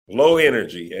low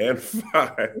energy, and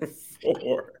 5,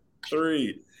 4,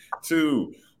 3,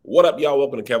 2. What up, y'all?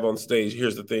 Welcome to Kev on Stage.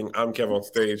 Here's the thing. I'm Kev on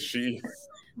Stage. She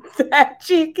that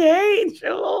chick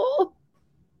angel.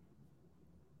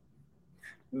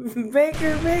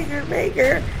 Baker.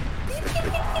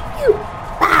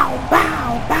 Bow,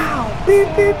 bow, bow. Beep,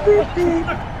 beep, beep, beep.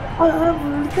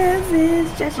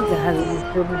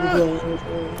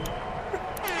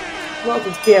 Welcome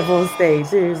to Kev on Stage.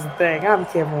 Here's the thing. I'm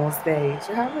Kev on Stage.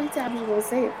 How many times you gonna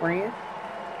say it, friend?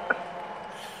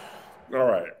 All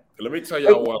right. Let me tell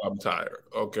y'all why I'm tired.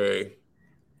 Okay.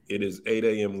 It is 8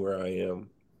 a.m. where I am.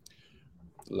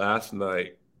 Last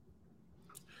night,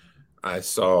 I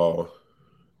saw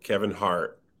Kevin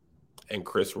Hart and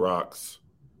Chris Rock's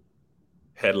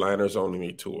Headliners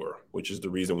Only tour, which is the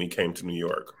reason we came to New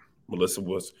York. Melissa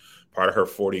was part of her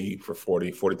 40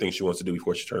 things she wants to do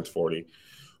before she turns 40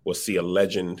 was see a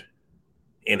legend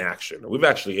in action. We've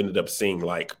actually ended up seeing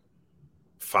like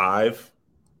 4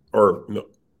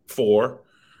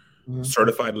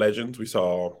 certified legends. We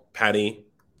saw Patty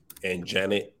and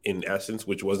Janet in Essence,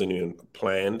 which wasn't even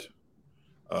planned.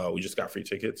 We just got free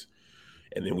tickets.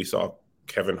 And then we saw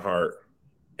Kevin Hart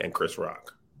and Chris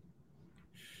Rock.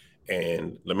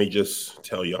 And let me just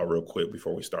tell y'all real quick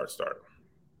before we start.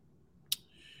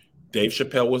 Dave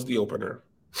Chappelle was the opener.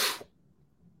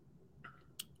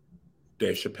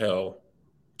 Dave Chappelle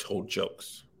told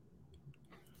jokes.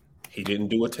 He didn't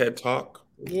do a TED Talk.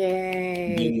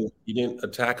 Yay. He didn't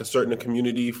attack a certain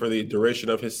community for the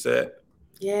duration of his set.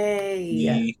 Yay.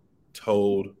 He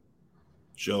told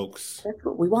jokes. That's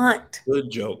what we want.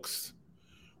 Good jokes.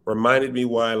 Reminded me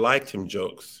why I liked him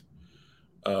jokes.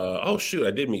 I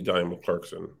did meet Donnie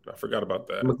McClurkin. I forgot about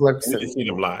that. McClurkin. We didn't see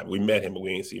him live. We met him, but we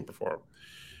ain't seen him perform.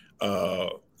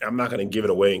 I'm not going to give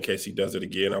it away in case he does it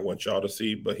again. I want y'all to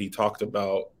see. But he talked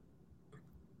about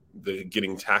the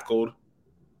getting tackled.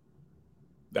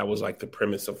 That was like the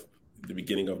premise of the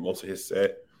beginning of most of his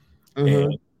set. Mm-hmm.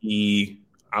 And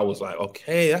I was like,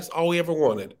 okay, that's all we ever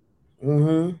wanted.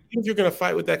 Mm-hmm. If you're going to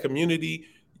fight with that community,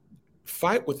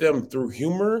 fight with them through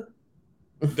humor.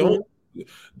 Mm-hmm.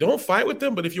 Don't fight with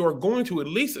them, but if you are going to at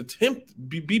least attempt,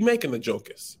 be making the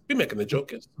jokers. Be making the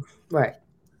jokers. Right.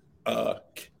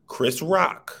 Chris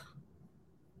Rock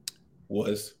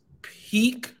was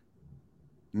peak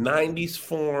 90s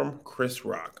form Chris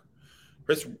Rock.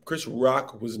 Chris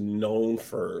Rock was known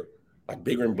for like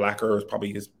Bigger and Blacker was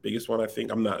probably his biggest one, I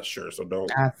think. I'm not sure, so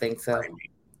don't. I think so.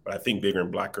 But I think Bigger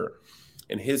and Blacker.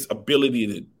 And his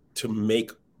ability to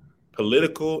make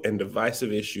political and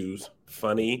divisive issues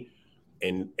funny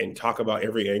and talk about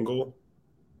every angle.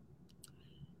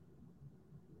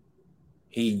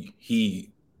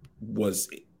 He was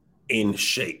in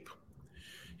shape.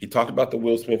 He talked about the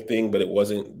Will Smith thing, but it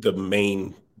wasn't the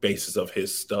main basis of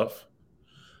his stuff.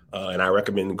 And I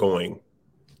recommend going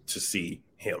to see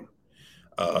him.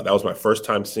 That was my first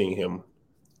time seeing him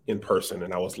in person.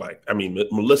 And I was like,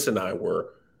 Melissa and I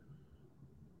were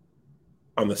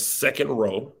on the second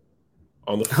row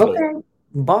on the floor. Okay.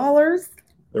 Ballers.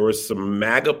 There were some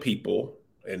MAGA people,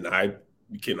 and I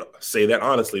can say that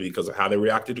honestly because of how they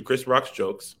reacted to Chris Rock's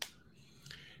jokes.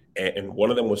 And one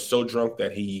of them was so drunk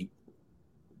that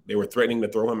they were threatening to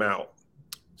throw him out.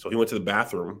 So he went to the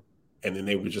bathroom, and then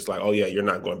they were just like, oh, yeah, you're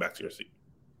not going back to your seat.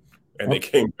 And they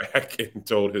came back and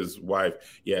told his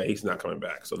wife, yeah, he's not coming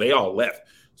back. So they all left.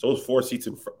 So those 4 seats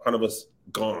in front of us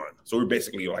gone. So we were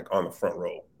basically like on the front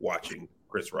row watching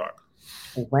Chris Rock.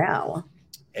 Wow.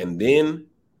 And then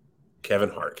Kevin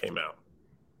Hart came out.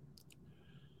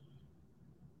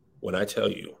 When I tell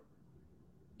you,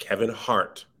 Kevin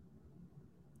Hart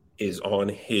is on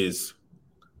his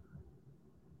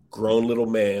grown little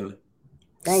man.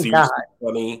 Thank God.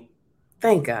 Funny.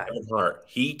 Thank God. Kevin Hart.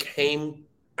 He came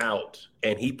out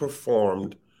and he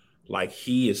performed like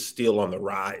he is still on the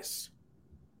rise.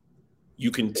 You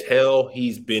can tell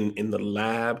he's been in the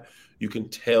lab. You can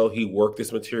tell he worked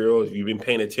this material. If you've been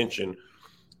paying attention,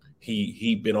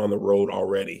 he'd been on the road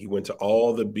already. He went to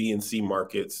all the B and C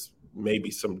markets,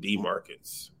 maybe some D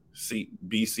markets,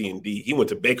 B, C, and D. He went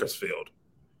to Bakersfield.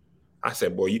 I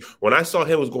said, boy, when I saw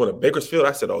him was going to Bakersfield,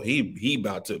 I said, oh, he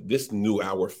about to, this new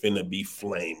hour finna be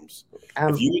flames.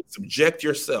 If you would subject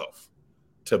yourself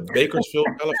to Bakersfield,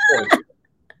 California,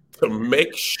 to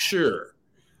make sure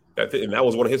and that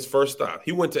was one of his first stops.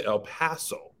 He went to El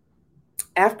Paso.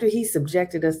 After he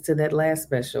subjected us to that last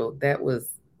special, that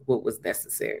was what was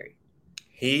necessary.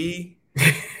 He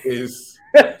is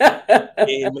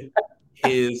in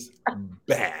his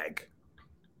bag.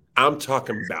 I'm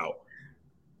talking about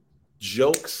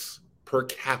jokes per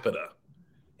capita.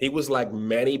 He was like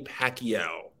Manny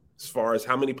Pacquiao as far as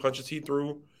how many punches he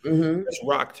threw. Mm-hmm. Chris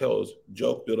Rock tells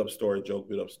joke, build up story, joke,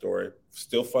 build up story.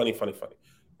 Still funny, funny, funny.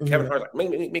 Kevin Mm-hmm. Hart's like, ming,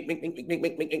 ming, ming, ming, ming, ming,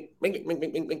 ming, ming, ming, ming, ming,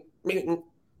 ming, ming, ming, ming.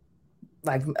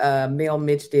 Like Mel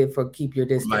Mitch did for Keep Your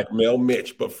Distance. Like Mel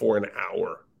Mitch, but for an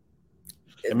hour.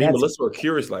 And me and That's Melissa were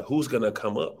curious, like, who's gonna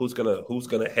come up? Who's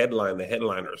gonna headline the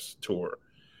headliners tour?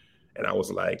 And I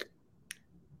was like,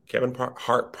 Kevin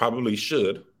Hart probably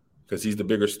should, because he's the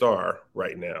bigger star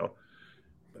right now.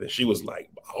 But then she was like,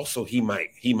 also he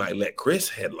might let Chris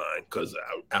headline because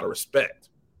out of respect.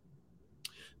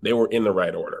 They were in the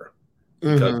right order.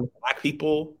 Because Black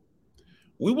people,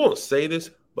 we won't say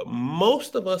this, but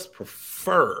most of us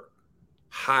prefer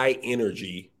high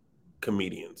energy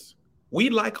comedians.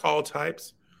 We like all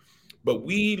types, but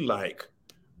we want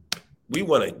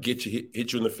to get you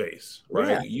hit you in the face, right?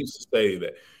 Yeah. You used to say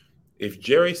that if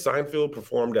Jerry Seinfeld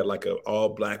performed at like an all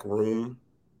black room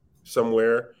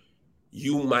somewhere,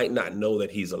 you might not know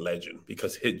that he's a legend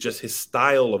because his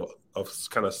style of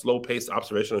kind of slow paced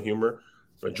observational humor.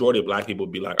 Majority of Black people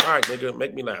would be like, all right, nigga,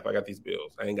 make me laugh. I got these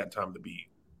bills. I ain't got time to be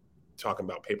talking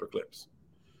about paper clips.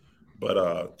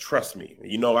 But trust me,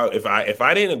 if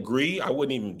I didn't agree, I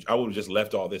would have just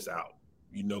left all this out,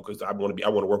 because I want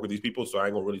to work with these people, so I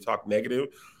ain't gonna really talk negative.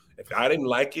 If I didn't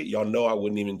like it, y'all know I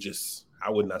would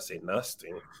not say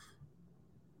nothing.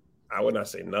 I would not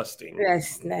say nothing.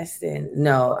 That's nothing.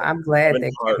 No, I'm glad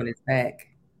that Kevin is back.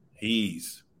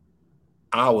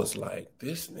 I was like,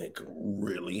 this nigga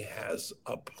really has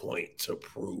a point to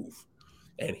prove,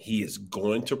 and he is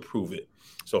going to prove it.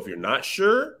 So if you're not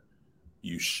sure,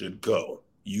 you should go.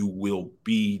 You will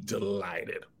be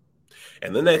delighted.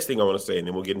 And the next thing I want to say, and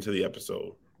then we'll get into the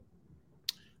episode.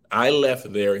 I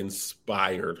left there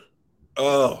inspired.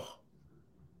 Oh,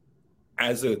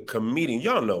 as a comedian,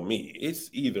 y'all know me. It's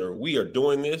either we are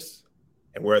doing this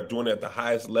and we're doing it at the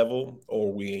highest level,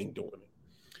 or we ain't doing it.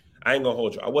 I ain't gonna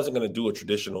hold you. I wasn't gonna do a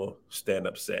traditional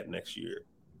stand-up set next year,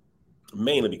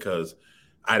 mainly because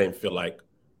I didn't feel like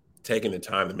taking the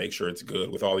time to make sure it's good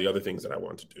with all the other things that I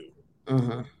want to do.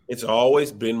 Mm-hmm. It's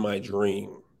always been my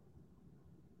dream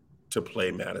to play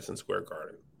Madison Square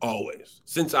Garden. Always.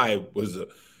 Since I was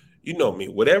me,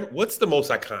 what's the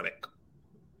most iconic?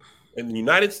 In the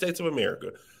United States of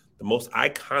America, the most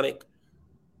iconic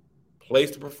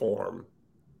place to perform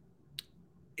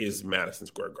is Madison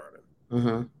Square Garden.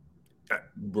 Mm-hmm.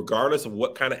 Regardless of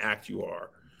what kind of act you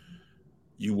are,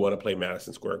 you want to play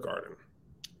Madison Square Garden.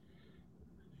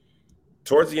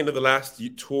 Towards the end of the last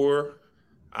tour,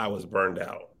 I was burned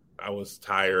out. I was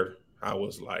tired. I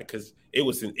was like, because it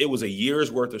was a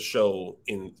year's worth of shows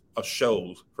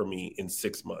for me in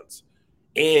 6 months,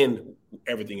 and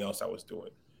everything else I was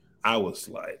doing. I was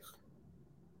like,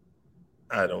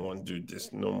 I don't want to do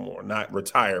this no more. Not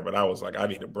retire, but I was like, I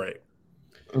need a break.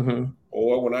 Mm-hmm.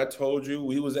 Or when I told you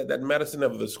we was at that Madison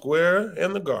of the Square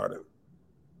and the Garden,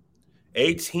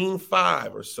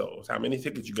 18.5 or so. How many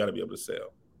tickets you got to be able to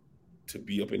sell to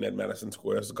be up in that Madison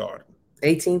Square Garden?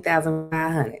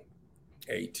 18,500.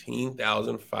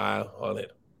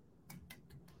 18,500.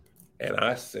 And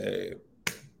I said,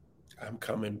 I'm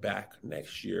coming back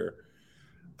next year.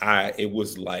 It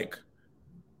was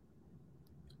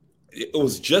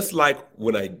just like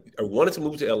when I wanted to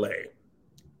move to LA,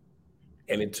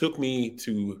 and it took me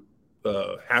to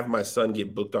have my son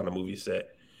get booked on a movie set,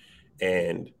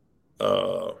 and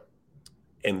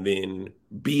then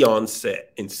be on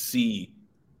set and see,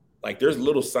 like, there's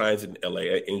little signs in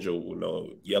LA. Angel will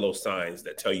know, yellow signs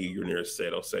that tell you you're near a set.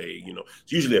 It'll say,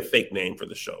 it's usually a fake name for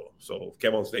the show. So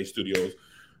Kev on Stage Studios,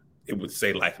 it would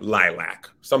say like Lilac,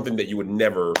 something that you would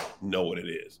never know what it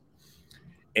is.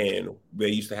 And they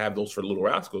used to have those for Little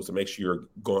Rascals to make sure you're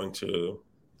going to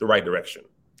the right direction.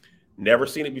 Never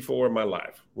seen it before in my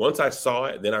life. Once I saw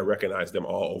it, then I recognized them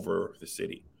all over the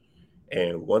city.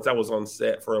 And once I was on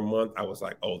set for a month, I was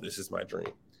like, oh, this is my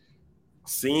dream.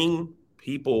 Seeing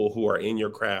people who are in your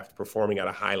craft performing at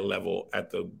a high level at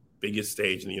the biggest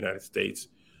stage in the United States,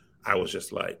 I was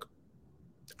just like,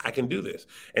 I can do this.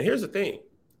 And here's the thing,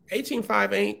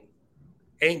 18.5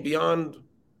 ain't beyond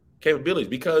capabilities,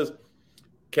 because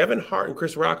Kevin Hart and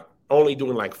Chris Rock only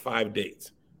doing like 5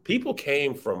 dates. People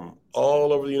came from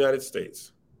all over the United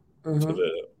States to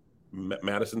the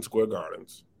Madison Square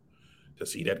Gardens to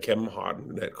see that Kevin Hart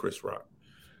and that Chris Rock.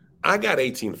 I got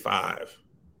 18.5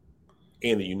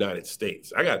 in the United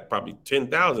States. I got probably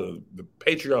 10,000 of the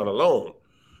Patreon alone.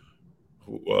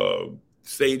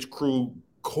 Stage crew,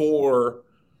 core,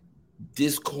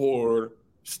 Discord,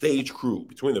 stage crew.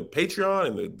 Between the Patreon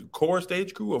and the core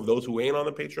stage crew of those who ain't on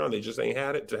the Patreon, they just ain't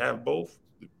had it to have both,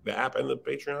 the app and the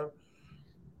Patreon.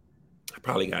 I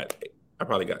probably got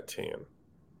 10.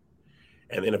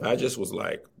 And then if I just was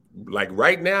like, like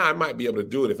right now, I might be able to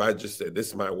do it if I just said this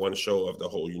is my one show of the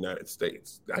whole United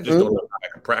States. I just don't know how I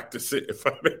can practice it if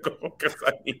I go because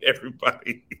I need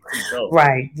everybody.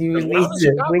 Right. You need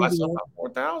to. I saw about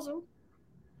 4,000.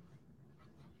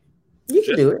 You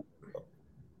can do it.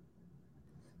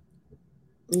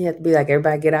 You have to be like,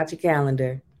 everybody get out your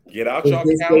calendar. Get out your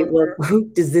calendar.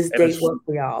 Does this date work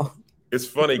for y'all? It's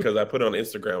funny because I put it on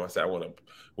Instagram. I said,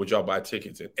 would y'all buy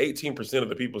tickets? And 18% of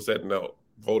the people said no,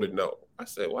 voted no. I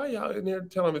said, why y'all in there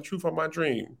telling the truth on my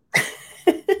dream?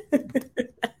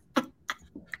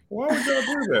 Why would y'all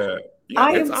do that? Yeah,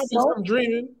 I'm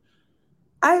dreaming.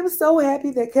 I am so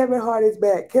happy that Kevin Hart is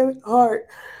back. Kevin Hart,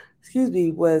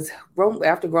 was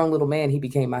after Grown Little Man, he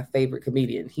became my favorite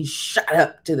comedian. He shot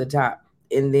up to the top.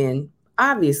 And then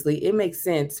obviously it makes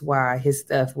sense why his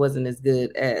stuff wasn't as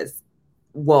good as,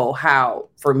 how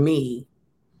for me,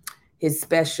 his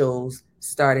specials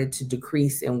started to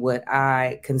decrease in what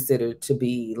I considered to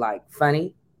be like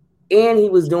funny. And he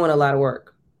was doing a lot of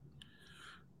work.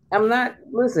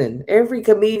 Listen, every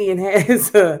comedian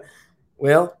has all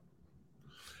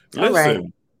right.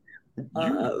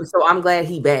 So I'm glad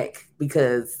he back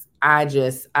because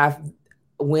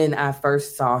when I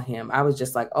first saw him, I was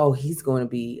just like, oh, he's going to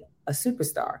be a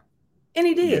superstar. And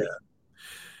he did. Yeah.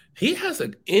 He has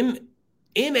an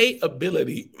innate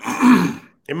ability.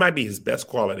 It might be his best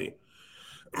quality.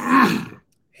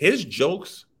 His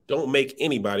jokes don't make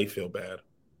anybody feel bad.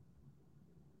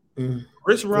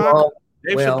 Chris Rock,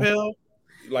 Dave Chappelle,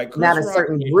 like Chris not a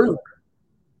certain group.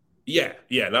 Yeah,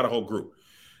 not a whole group.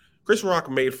 Chris Rock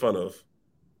made fun of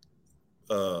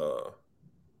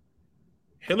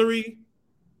Hillary,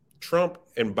 Trump,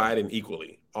 and Biden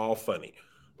equally, all funny.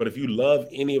 But if you love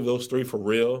any of those three for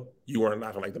real, you are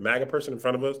not like the MAGA person in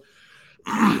front of us.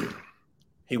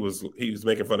 He was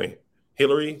making fun of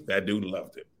Hillary. That dude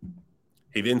loved it.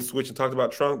 He didn't switch and talked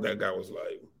about Trump. That guy was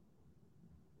like,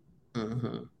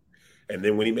 And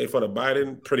then when he made fun of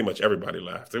Biden, pretty much everybody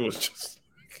laughed. It was just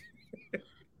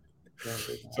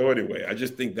so anyway, I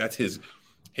just think that's his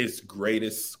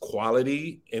greatest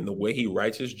quality in the way he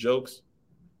writes his jokes.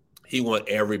 He wants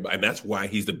everybody, and that's why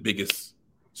he's the biggest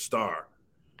star,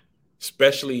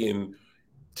 especially in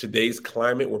today's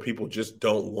climate where people just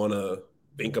don't want to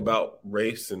think about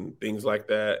race and things like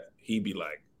that. He'd be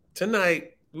like,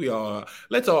 tonight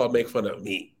let's all make fun of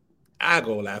me. I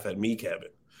go laugh at me, Kevin.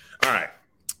 All right.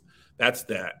 That's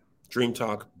that. Dream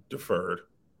Talk deferred.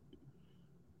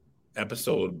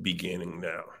 Episode beginning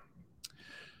now.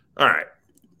 All right.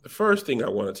 The first thing I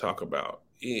want to talk about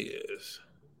is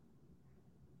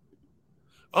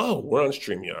we're on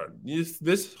StreamYard.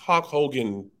 This Hulk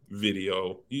Hogan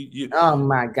video. Oh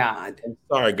my God.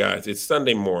 Sorry guys, it's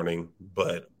Sunday morning,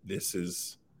 but this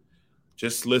is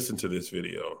just listen to this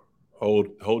video.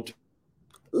 Hold.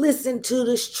 Listen to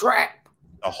this track.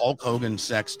 The Hulk Hogan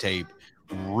sex tape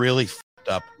really fucked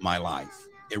up my life.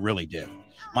 It really did.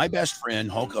 My best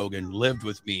friend, Hulk Hogan, lived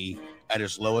with me at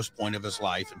his lowest point of his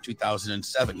life in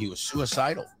 2007. He was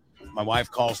suicidal. My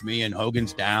wife calls me and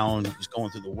Hogan's down. He's going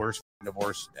through the worst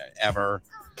divorce ever.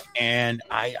 And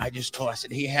I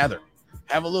said, hey, Heather,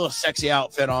 have a little sexy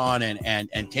outfit on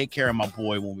and take care of my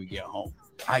boy when we get home.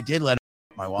 I did let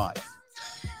my wife.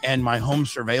 And my home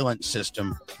surveillance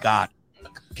system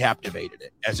captivated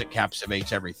it, as it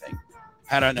captivates everything.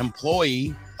 Had an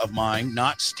employee of mine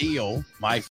not steal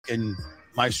my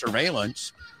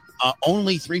surveillance,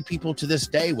 only 3 people to this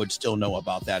day would still know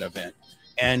about that event.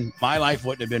 And my life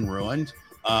wouldn't have been ruined.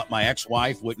 My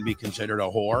ex-wife wouldn't be considered a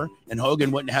whore, and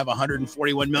Hogan wouldn't have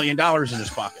 $141 million in his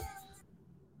pocket.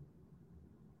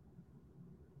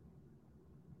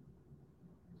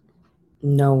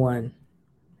 No one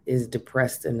is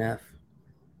depressed enough.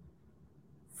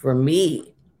 For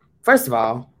me, first of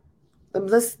all,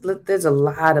 there's a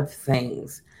lot of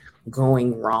things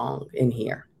going wrong in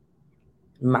here,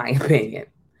 in my opinion.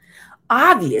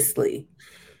 Obviously,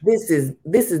 this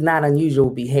is not unusual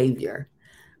behavior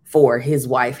for his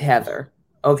wife, Heather,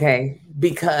 okay?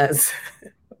 Because,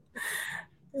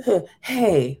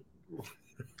 hey,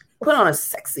 put on a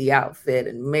sexy outfit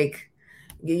and break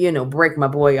my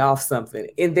boy off something.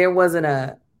 And there wasn't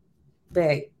a,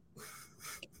 babe,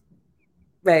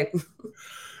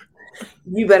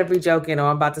 you better be joking or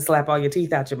I'm about to slap all your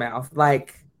teeth out your mouth.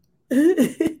 Like,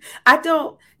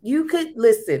 you could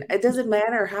listen. It doesn't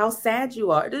matter how sad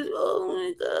you are. Oh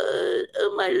my God,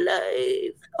 oh my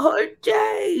life. Oh,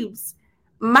 James,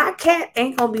 my cat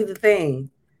ain't going to be the thing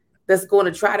that's going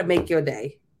to try to make your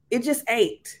day. It just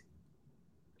ain't.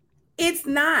 It's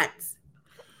not.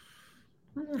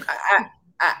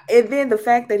 And then the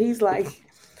fact that he's like,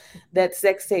 that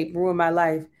sex tape ruined my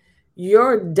life.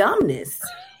 Your dumbness,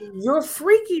 your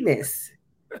freakiness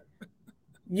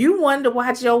You wanted to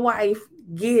watch your wife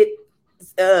get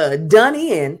done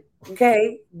in,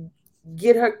 okay?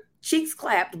 Get her cheeks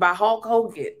clapped by Hulk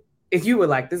Hogan. If you were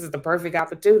like, this is the perfect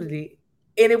opportunity.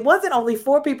 And it wasn't only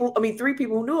 3 people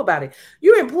who knew about it.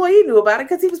 Your employee knew about it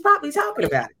because he was probably talking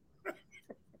about it.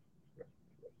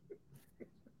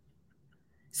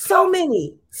 So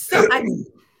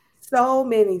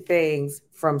many things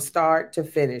from start to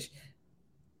finish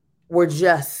were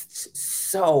just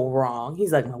so wrong.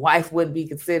 He's like, my wife wouldn't be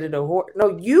considered a whore.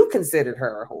 No, you considered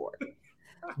her a whore.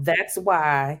 That's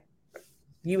why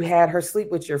you had her sleep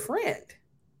with your friend.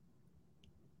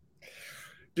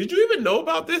 Did you even know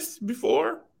about this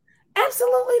before?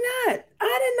 Absolutely not.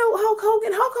 I didn't know Hulk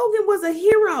Hogan. Hulk Hogan was a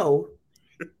hero.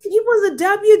 He was a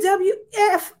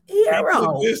WWF hero. He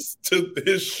put this to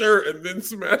his shirt and then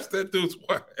smashed that dude's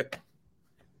wife.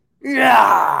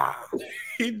 Yeah.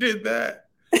 He did that.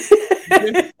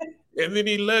 and then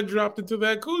he leg dropped into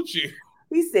that coochie.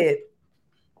 He said,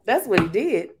 that's what he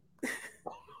did.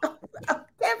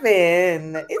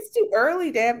 Kevin, it's too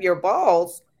early to have your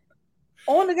balls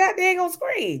on the goddamn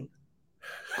screen.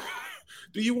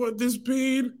 Do you want this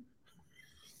bead?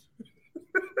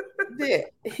 Yeah,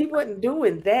 he wasn't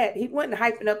doing that. He wasn't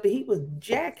hyping up, but he was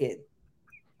jacking.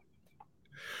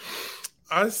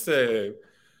 I said,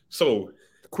 so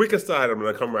quick aside, I'm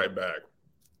going to come right back.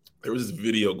 There was this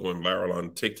video going viral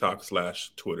on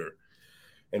TikTok/Twitter,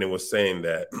 and it was saying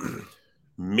that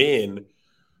men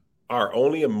are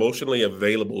only emotionally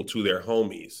available to their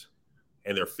homies,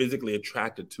 and they're physically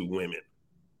attracted to women.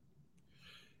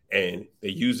 And they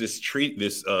use this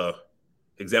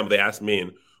example. They asked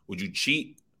men, would you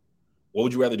cheat? What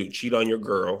would you rather do, cheat on your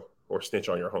girl or snitch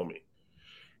on your homie?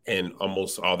 And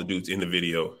almost all the dudes in the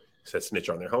video said snitch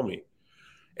on their homie.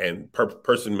 And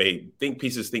person made think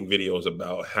videos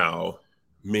about how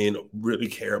men really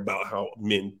care about how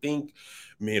men think.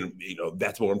 Men,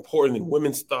 that's more important than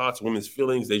women's thoughts, women's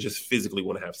feelings. They just physically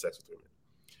want to have sex with women.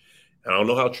 And I don't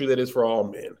know how true that is for all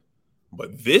men.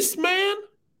 But this man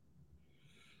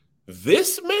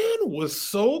was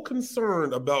so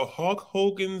concerned about Hulk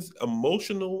Hogan's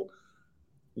emotional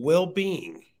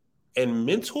well-being and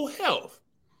mental health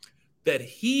that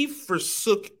he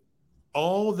forsook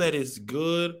all that is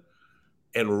good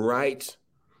and right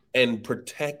and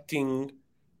protecting,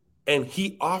 and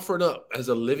he offered up as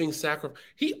a living sacrifice.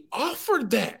 He offered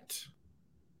that.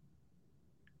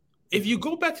 If you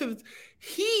go back to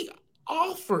he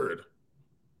offered.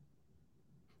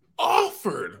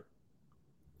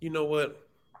 You know what?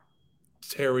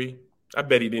 Terry, I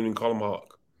bet he didn't even call him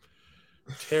Hawk.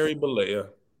 Terry Bollea,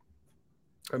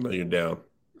 I know you're down.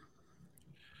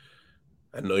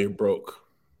 I know you're broke.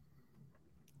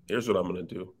 Here's what I'm going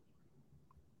to do.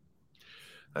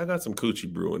 I got some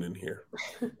coochie brewing in here.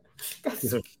 Got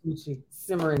some coochie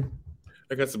simmering.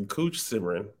 I got some cooch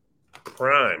simmering.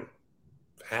 Prime.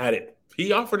 Had it.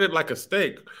 He offered it like a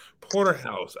steak.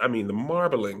 Porterhouse. I mean, the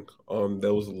marbling on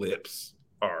those lips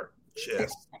are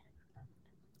just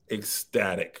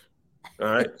ecstatic. All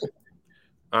right.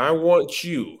 I want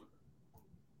you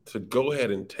to go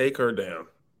ahead and take her down.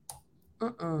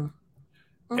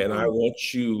 And I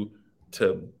want you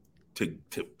to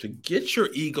get your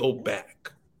ego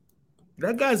back.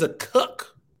 That guy's a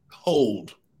cuck.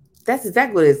 Hold. That's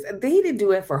exactly what it is. He didn't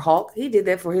do it for Hulk. He did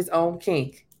that for his own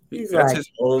kink. That's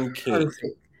his own kink.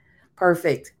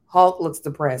 Perfect. Hulk looks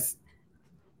depressed.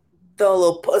 Throw a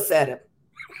little puss at him.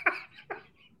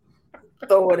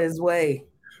 Throw it his way.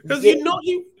 Because he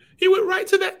went right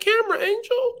to that camera,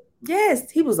 Angel. Yes.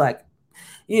 He was like,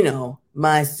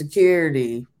 my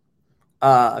security,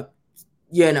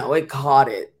 it caught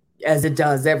it as it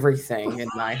does everything in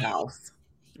my house.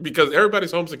 Because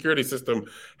everybody's home security system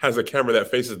has a camera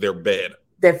that faces their bed.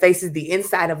 That faces the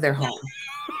inside of their home.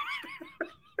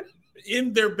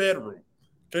 In their bedroom.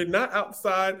 Okay, not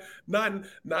outside, not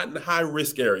in high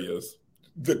risk areas.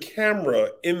 The camera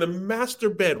in the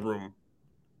master bedroom.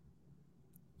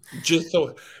 Just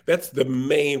so that's the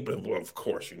main, but well, of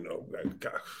course,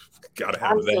 gotta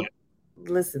have that.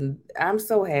 Listen, I'm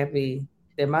so happy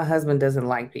that my husband doesn't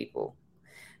like people,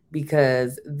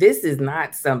 because this is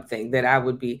not something that I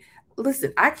would be.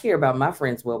 Listen, I care about my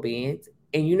friends' well-being,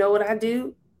 and you know what I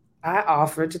do? I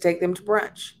offer to take them to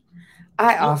brunch.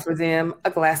 I offer them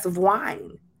a glass of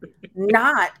wine,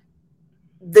 not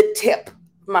the tip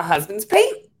my husband's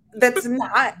paid. That's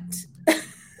not.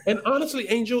 And honestly,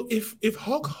 Angel, if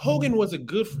Hulk Hogan was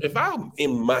if I'm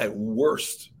in my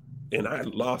worst and I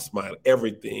lost my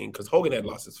everything, because Hogan had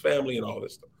lost his family and all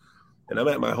this stuff, and I'm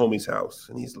at my homie's house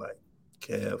and he's like,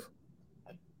 Kev,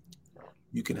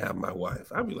 you can have my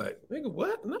wife. I'd be like, nigga,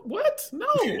 what? No, what? No,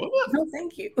 No,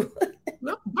 thank you.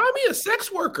 no, buy me a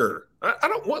sex worker. I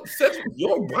don't want sex with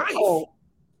your wife. Oh,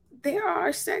 there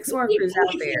are sex workers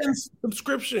out there.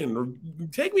 Subscription, or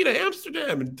take me to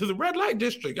Amsterdam and to the red light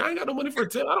district. I ain't got no money for a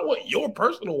tip. I don't want your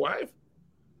personal wife.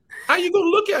 How you gonna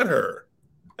look at her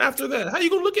after that? How you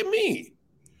gonna look at me?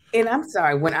 And I'm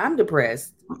sorry, when I'm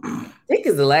depressed, dick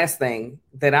is the last thing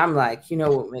that I'm like, you know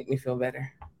what would make me feel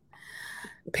better?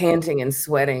 Panting and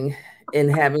sweating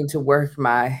and having to work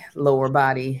my lower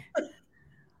body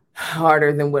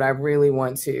harder than what I really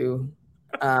want to.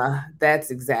 That's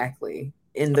exactly.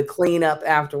 In the cleanup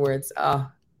afterwards.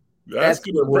 That's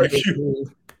gonna break you.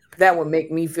 That would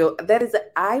make me feel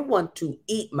I want to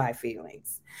eat my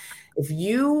feelings. If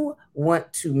you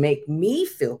want to make me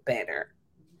feel better,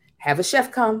 have a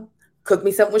chef come, cook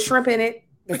me something with shrimp in it.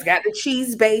 It's got the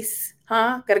cheese base,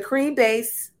 got a cream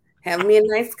base. Have me a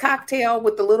nice cocktail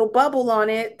with a little bubble on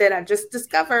it that I just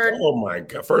discovered. Oh my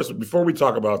God. First, before we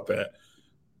talk about that,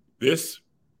 this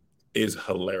is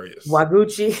hilarious.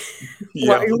 Waguchi.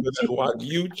 Yeah,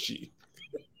 Waguchi.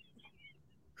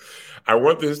 I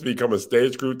want this to become a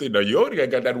stage crew thing. Now, you already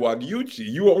got that Waguchi.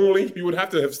 You would have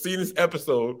to have seen this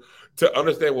episode to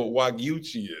understand what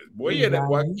Waguchi is. Boy, yeah, that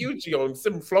Waguchi on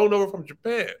something flown over from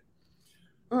Japan.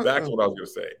 That's what I was going to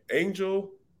say.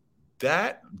 Angel,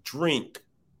 that drink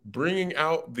bringing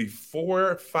out the 4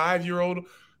 or 5-year-old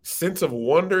sense of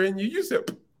wonder in you. You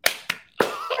said,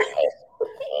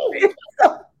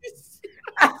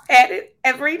 I've had it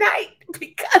every night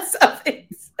because of it.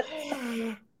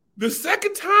 The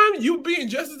second time, you being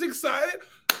just as excited.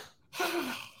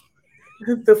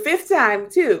 The 5th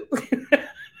time, too.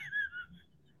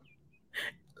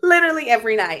 Literally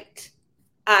every night,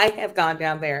 I have gone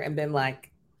down there and been like,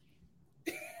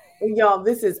 y'all,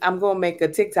 I'm going to make a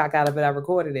TikTok out of it. I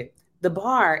recorded it. The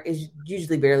bar is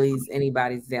usually barely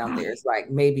anybody's down there. It's like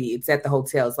maybe it's at the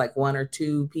hotel. It's like 1 or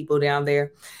 2 people down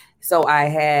there. So I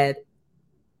had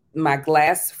my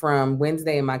glass from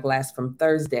Wednesday and my glass from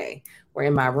Thursday were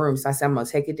in my room. So I said, I'm going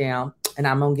to take it down and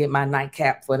I'm going to get my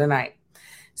nightcap for the night.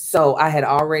 So I had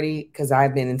already, because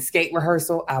I've been in skate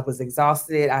rehearsal, I was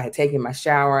exhausted. I had taken my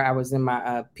shower. I was in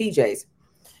my PJs.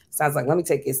 So I was like, let me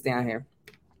take this down here.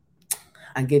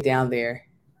 I get down there.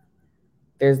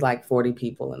 There's like 40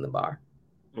 people in the bar.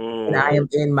 And I am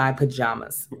in my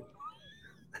pajamas.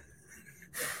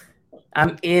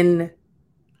 I'm in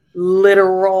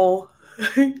literal,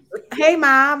 hey,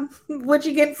 Mom, what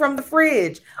you getting from the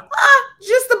fridge?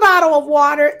 Just a bottle of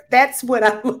water. That's what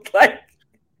I look like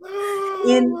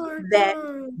in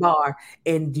that bar.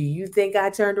 And do you think I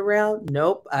turned around?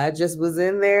 Nope. I just was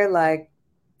in there like,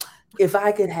 if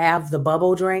I could have the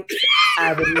bubble drink,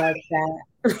 I would like that.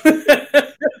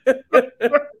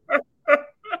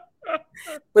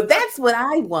 But that's what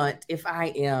I want if I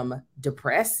am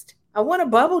depressed. I want a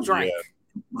bubble drink. Yeah.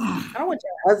 I don't want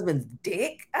your husband's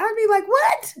dick. I'd be like,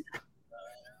 what?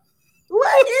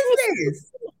 What is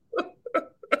this?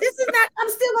 This is not, I'm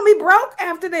still going to be broke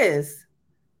after this.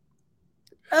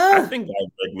 I think that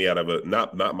would break me out of it.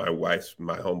 Not my wife's,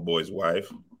 my homeboy's wife.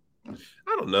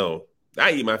 I don't know.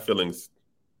 I eat my feelings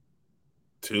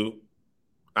too.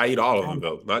 I eat all of them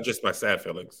though, not just my sad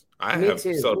feelings. I have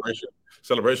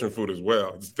celebration food as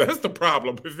well. That's the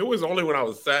problem. If it was only when I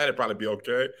was sad, it'd probably be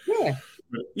okay. Yeah.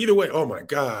 But either way, oh my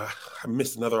God, I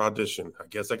missed another audition. I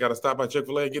guess I got to stop by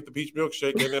Chick-fil-A and get the peach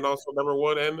milkshake and then also number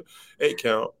 1 and 8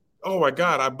 count. Oh my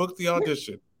God, I booked the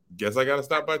audition. Guess I got to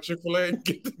stop by Chick-fil-A and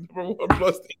get the number 1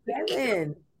 plus the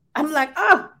 8. I'm like,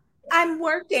 I'm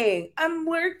working.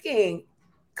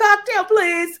 Cocktail,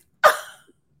 please.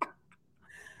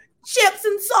 Chips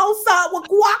and salsa with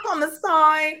guac on the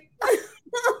side.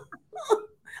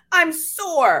 I'm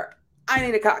sore. I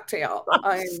need a cocktail.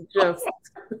 I'm just,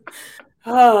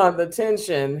 the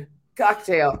tension.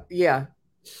 Cocktail, yeah.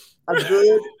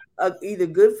 Either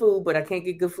good food, but I can't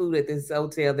get good food at this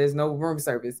hotel. There's no room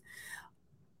service.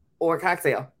 Or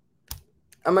cocktail.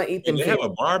 I'm going to eat them. They have a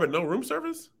bar but no room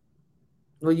service?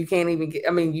 Well, you can't even get,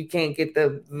 you can't get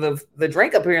the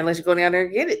drink up here unless you go down there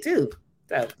and get it too.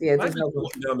 So, yeah, there's no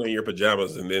went down there in your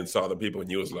pajamas and then saw the people and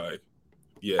you was like,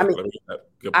 yeah.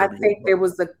 I think there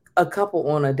was a couple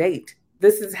on a date.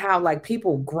 This is how like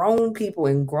grown people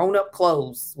in grown up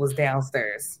clothes was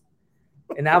downstairs.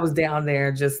 And I was down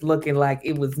there just looking like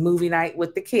it was movie night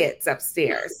with the kids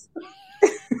upstairs.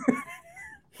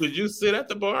 Did you sit at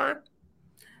the bar?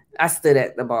 I stood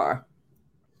at the bar.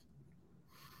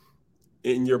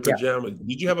 In your pajamas. Yeah.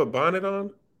 Did you have a bonnet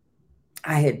on?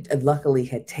 I luckily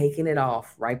had taken it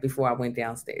off right before I went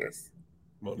downstairs.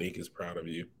 Monique is proud of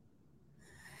you.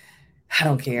 I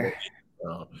don't care.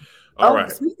 All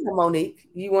right. Speaking of Monique,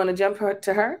 you want to jump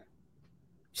to her?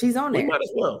 She's on there.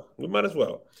 We might as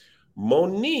well.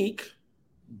 Monique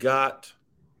got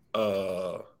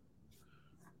is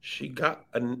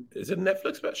it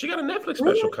Netflix special? She got a Netflix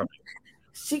special coming.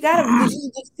 She got did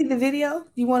you see the video?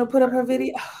 You want to put up her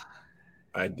video?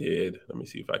 I did. Let me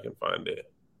see if I can find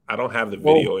it. I don't have the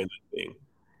video in the thing.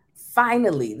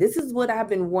 Finally, this is what I've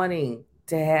been wanting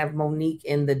to have Monique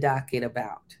in the docket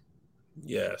about.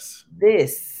 Yes.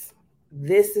 This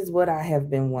is what I have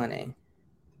been wanting.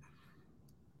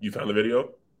 You found the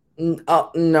video?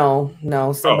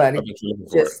 No. Somebody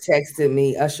just texted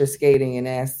me Usher skating and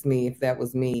asked me if that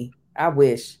was me. I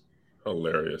wish.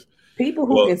 Hilarious. People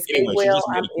who can skate well. She just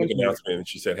made a quick announcement and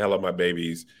she said, "Hello, my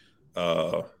babies."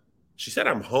 She said,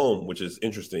 "I'm home," which is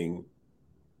interesting.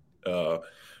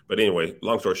 But anyway,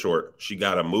 long story short, she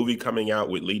got a movie coming out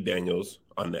with Lee Daniels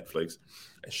on Netflix,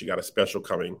 and she got a special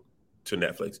coming to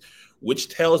Netflix, which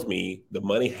tells me the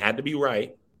money had to be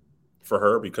right for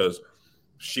her because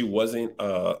she wasn't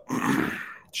going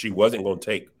to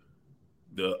take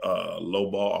the low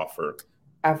ball offer.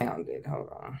 I found it. Hold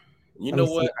on. You know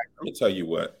what? Let me tell you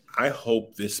what. I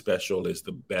hope this special is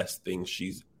the best thing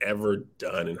she's ever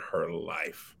done in her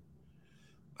life.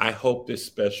 I hope this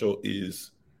special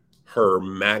is her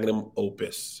magnum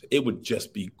opus. It would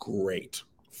just be great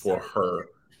for her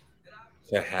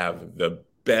to have the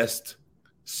best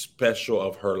special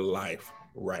of her life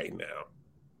right now.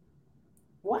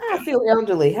 Why I feel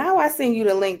elderly? How I send you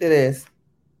the link to this?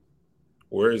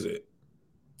 Where is it?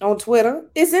 On Twitter.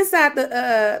 It's inside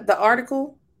the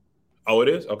article. Oh, it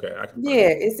is? Okay.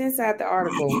 It's inside the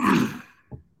article.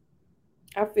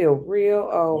 I feel real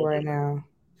old right now.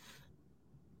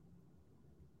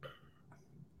 I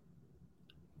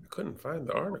couldn't find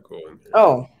the article.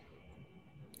 Oh.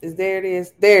 There it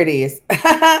is. There it is.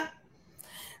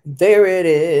 There it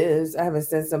is. I haven't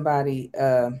sent somebody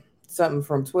something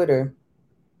from Twitter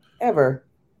ever.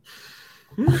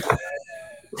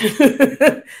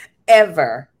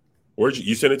 Ever. Where'd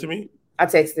you send it to me? I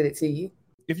texted it to you.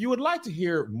 If you would like to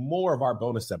hear more of our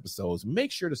bonus episodes,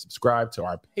 make sure to subscribe to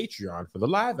our Patreon for the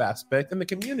live aspect and the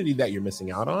community that you're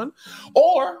missing out on,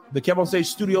 or the Kev on Stage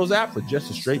Studios app for just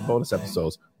the straight bonus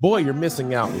episodes. Boy, you're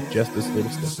missing out with just this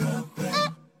little stuff.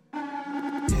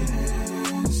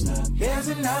 Here's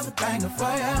another banger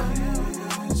for you.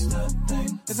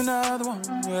 Here's another one.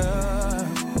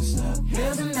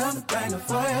 Here's another banger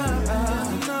for you.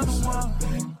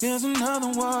 Here's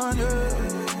another one.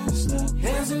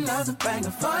 Here's another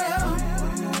banger for you.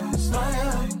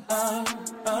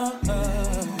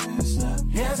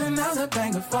 Here's another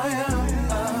banger for you.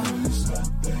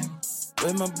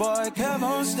 With my boy Kev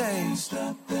on Stage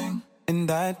and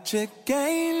that chick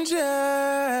Angel.